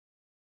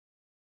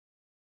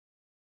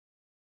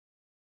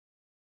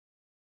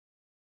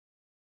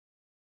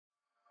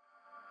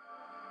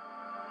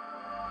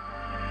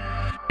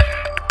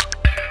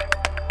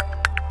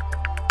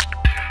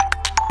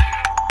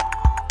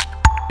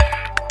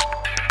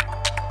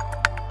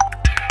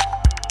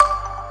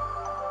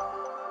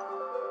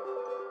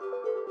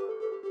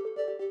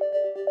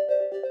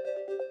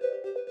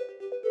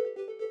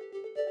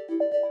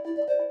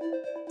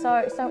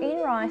So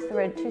in Rice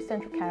there are two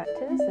central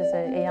characters. There's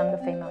a younger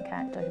female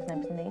character whose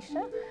name is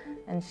Nisha,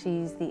 and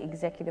she's the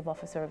executive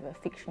officer of a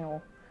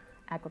fictional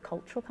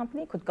agricultural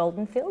company called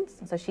Golden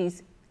Fields. So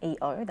she's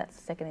EO, that's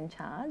second in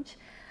charge.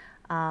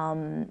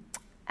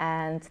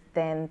 And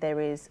then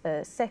there is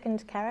a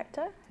second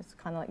character, who's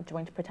kind of like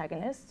joint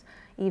protagonist,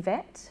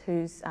 Yvette,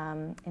 who's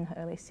in her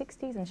early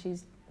 60s, and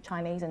she's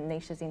Chinese and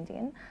Nisha's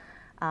Indian.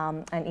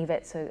 And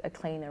Yvette's a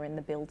cleaner in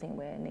the building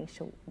where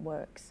Nisha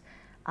works.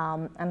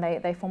 And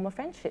they form a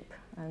friendship,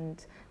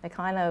 and they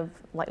kind of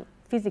like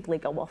physically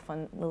go off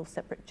on little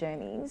separate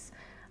journeys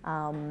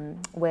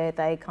where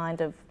they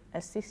kind of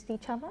assist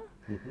each other.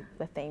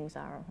 The themes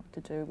are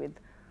to do with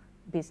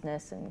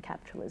business and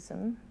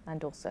capitalism,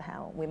 and also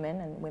how women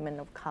and women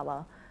of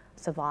colour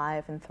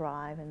survive and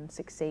thrive and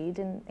succeed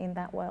in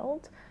that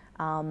world.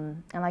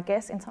 And I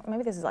guess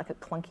maybe this is like a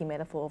clunky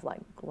metaphor of like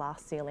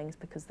glass ceilings,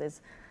 because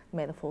there's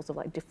metaphors of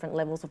like different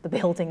levels of the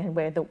building and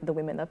where the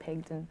women are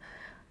pegged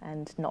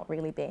and not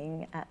really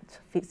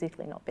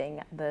physically not being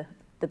at the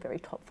very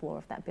top floor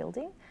of that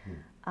building.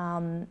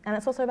 And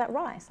it's also about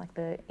rice, like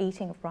the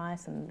eating of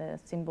rice and the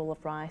symbol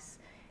of rice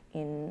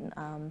in,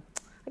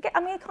 I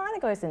mean, it kind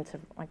of goes into,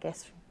 I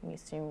guess, we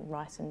assume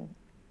rice in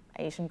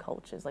Asian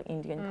cultures, like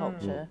Indian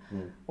culture.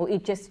 Well,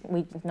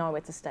 we know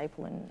it's a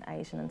staple in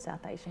Asian and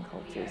South Asian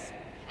cultures.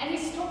 And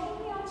he's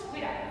stalking me on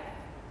Twitter.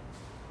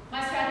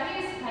 My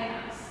strategy is to play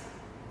nice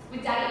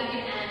with Daddy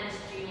Egan and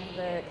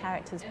Junior. The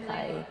characters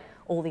play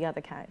all the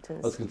other characters.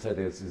 I was going to say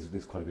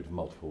there's quite a bit of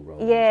multiple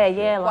roles.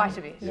 Yeah, quite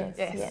a bit. Yes.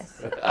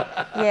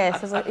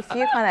 Yes, there's like a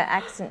few kind of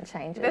accent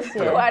changes.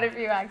 There's quite a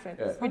few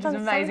accents, which is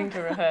amazing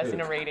to rehearse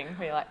in a reading.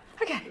 Where you're like,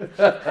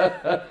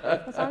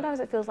 okay. Sometimes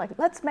it feels like,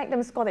 let's make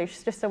them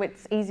Scottish just so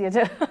it's easier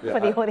for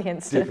the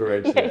audience to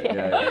differentiate.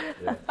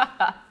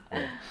 Yeah.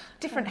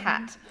 Different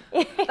hat.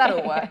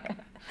 That'll work.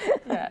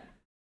 Yeah.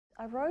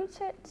 I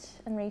wrote it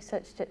and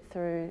researched it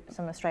through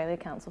some Australia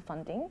Council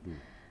funding.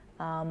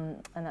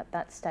 And at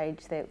that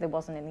stage there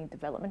wasn't any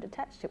development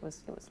attached, it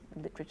was a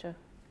literature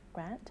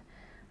grant.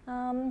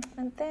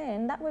 And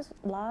then that was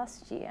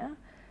last year,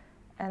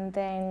 and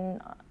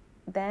then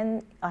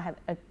I had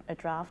a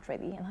draft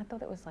ready, and I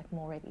thought it was like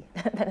more ready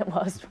than it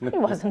was. It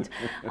wasn't.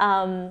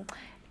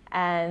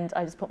 And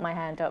I just put my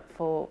hand up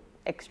for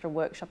extra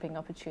workshopping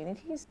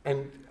opportunities.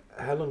 And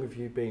how long have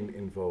you been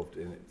involved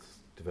in its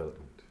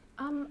development?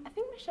 I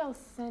think Michele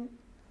sent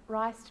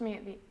Rice to me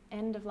at the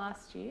end of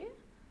last year.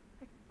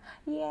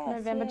 Yes,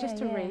 November, just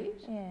to read.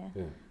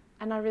 Yeah.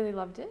 And I really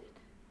loved it.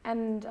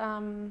 And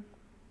some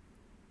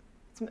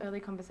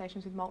early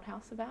conversations with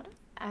Malthouse about it.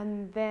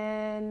 And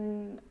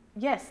then,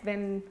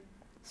 then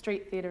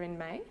Street Theatre in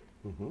May.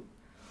 And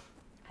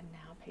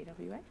now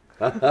PWA.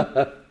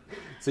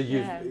 So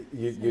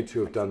you two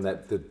have done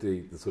that,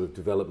 the sort of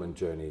development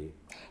journey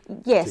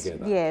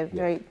together? Yes,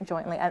 very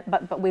jointly.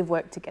 But we've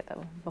worked together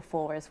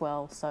before as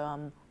well,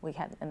 so we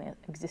had an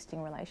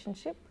existing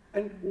relationship.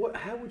 And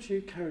how would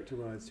you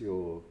characterise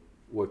your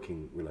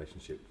working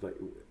relationship? Like,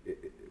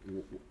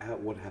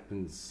 what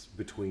happens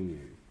between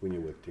you when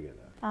you work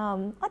together?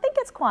 I think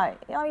it's quite,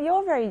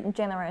 you're very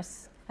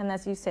generous, and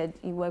as you said,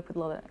 you work with a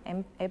lot of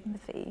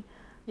empathy.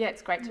 Yeah,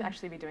 it's great to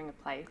actually be doing a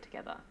play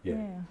together. Yeah.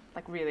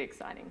 Like really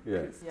exciting.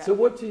 Yeah. So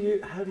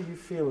how do you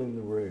feel in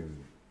the room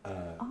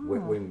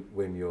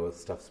when your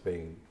stuff's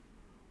being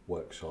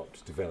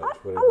workshopped, developed?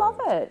 I love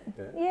it.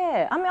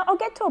 Yeah. I mean, I'll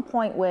get to a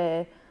point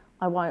where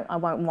I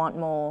won't want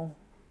more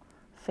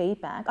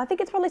feedback. I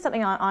think it's probably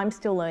something I'm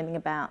still learning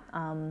about,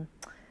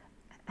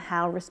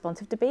 how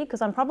responsive to be,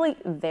 because I'm probably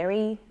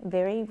very,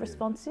 very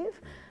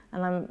responsive,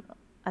 and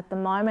at the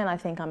moment I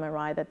think I'm a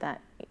writer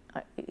that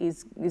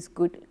is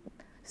good,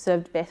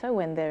 served better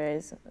when there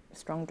is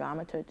strong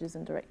dramaturges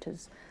and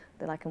directors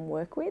that I can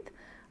work with,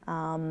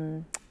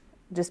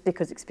 just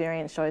because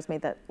experience shows me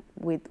that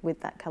with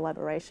that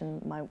collaboration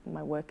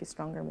my work is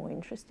stronger and more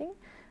interesting.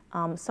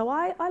 So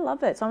I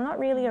love it. So I'm not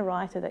really a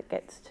writer that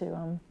gets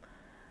to,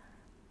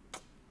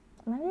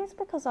 maybe it's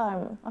because I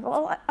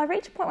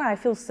reach a point where I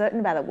feel certain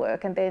about a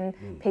work, and then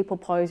people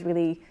pose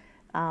really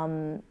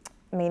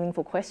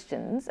meaningful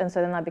questions, and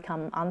so then I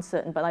become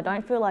uncertain, but I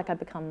don't feel like I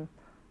become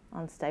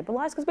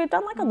unstabilised, because we've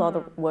done like a lot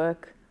of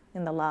work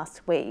in the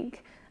last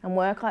week, and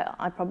work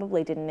I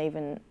probably didn't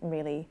even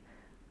really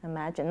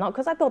imagine. Not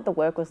because I thought the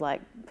work was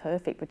like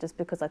perfect, but just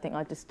because I think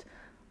I just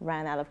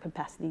ran out of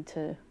capacity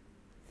to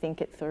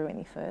think it through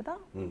any further.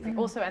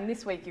 Also, and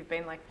this week you've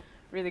been like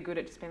really good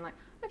at just being like,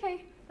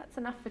 okay, that's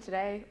enough for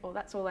today, or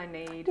that's all I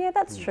need. Yeah,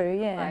 that's true,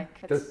 yeah.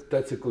 Like,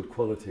 that's a good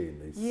quality in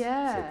these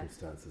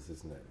circumstances,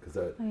 isn't it? Because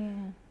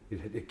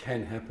it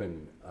can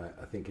happen,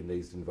 I think, in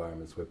these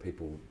environments where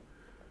people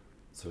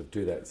sort of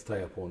do that,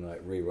 stay up all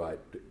night, rewrite,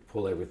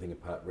 pull everything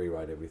apart,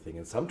 rewrite everything,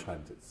 and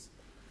sometimes it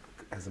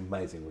has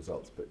amazing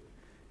results, but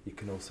you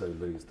can also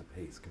lose the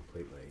piece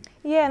completely.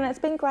 Yeah, and it's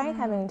been great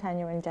having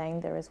Tanya and Jane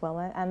there as well,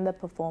 and the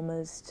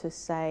performers to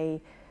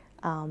say,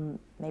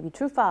 maybe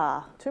too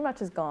far, too much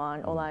has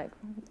gone, or like,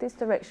 this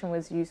direction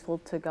was useful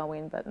to go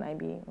in, but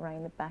maybe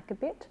rein it back a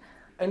bit.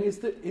 And is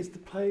the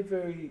play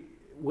very,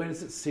 where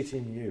does it sit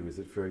in you? Is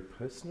it very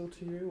personal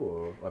to you,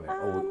 or I mean,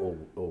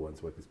 all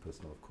one's work is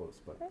personal, of course,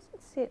 but where does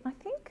it sit? I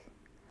think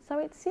so.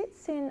 It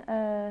sits in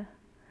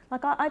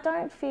like I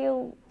don't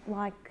feel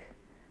like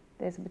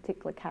there's a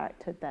particular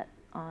character that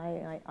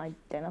I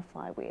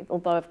identify with.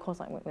 Although, of course,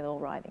 like with all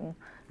writing,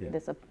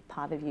 there's a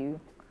part of you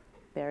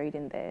buried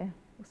in there,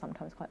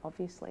 sometimes quite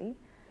obviously.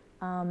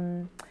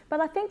 But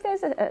I think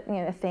there's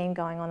a theme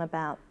going on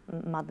about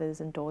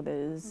mothers and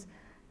daughters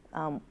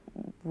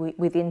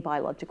within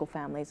biological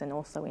families, and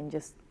also in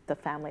just the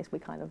families we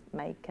kind of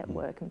make at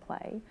work and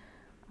play.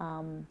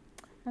 And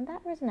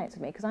that resonates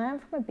with me because I am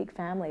from a big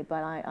family,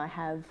 but I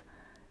have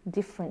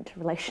different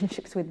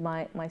relationships with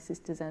my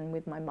sisters and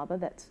with my mother.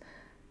 That's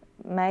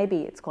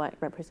maybe it's quite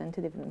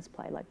representative in this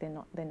play. Like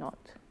they're not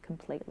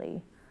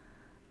completely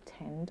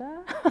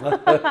tender,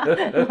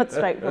 not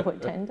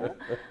straightforward tender.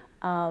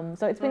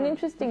 So it's been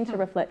interesting to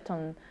reflect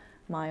on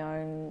my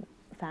own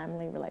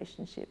family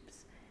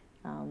relationships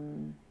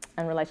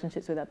and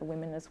relationships with other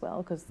women as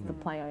well, because the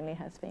play only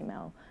has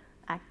female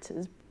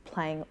actors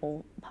playing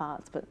all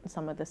parts, but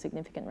some of the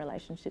significant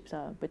relationships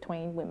are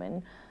between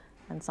women,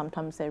 and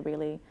sometimes they're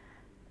really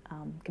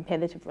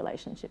competitive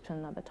relationships,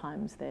 and other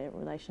times they're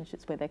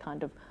relationships where they're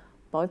kind of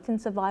both in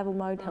survival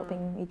mode,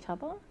 helping each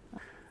other.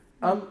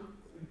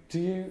 Do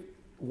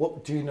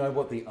you know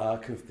what the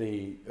arc of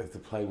the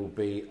play will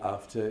be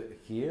after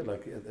here?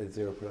 Like, is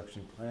there a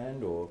production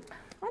planned, or?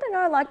 I don't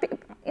know. Like,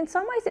 in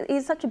some ways, it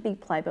is such a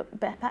big play, but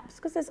perhaps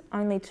because there's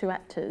only 2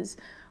 actors,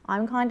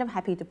 I'm kind of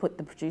happy to put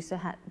the producer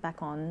hat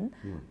back on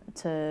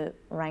to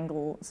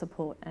wrangle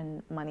support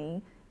and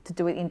money to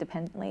do it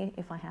independently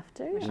if I have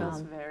to.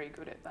 Michelle's very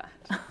good at that.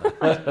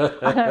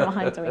 I don't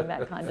mind doing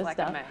that kind of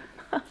stuff.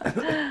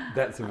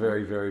 That's a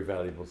very, very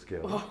valuable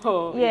skill.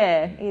 Oh,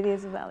 yeah, it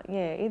is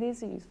it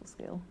is a useful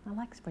skill. I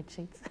like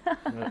spreadsheets.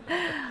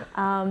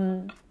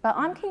 But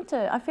I'm keen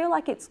to. I feel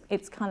like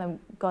it's kind of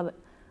got.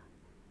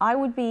 I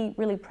would be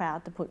really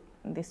proud to put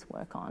this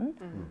work on.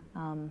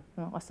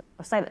 I'll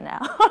say that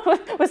now.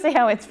 We'll see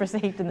how it's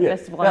received in the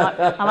festival.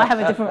 I might have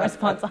a different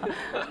response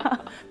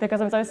because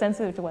I'm so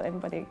sensitive to what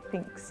everybody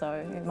thinks. So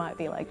it might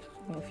be like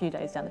a few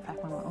days down the track,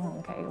 I'm like, oh,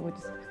 okay, we'll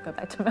just go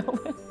back to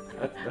Melbourne.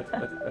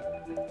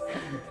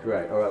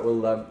 Great. All right. We'll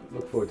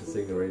look forward to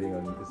seeing the reading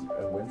on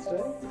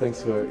Wednesday.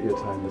 Thanks for your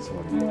time this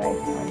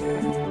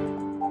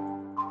morning.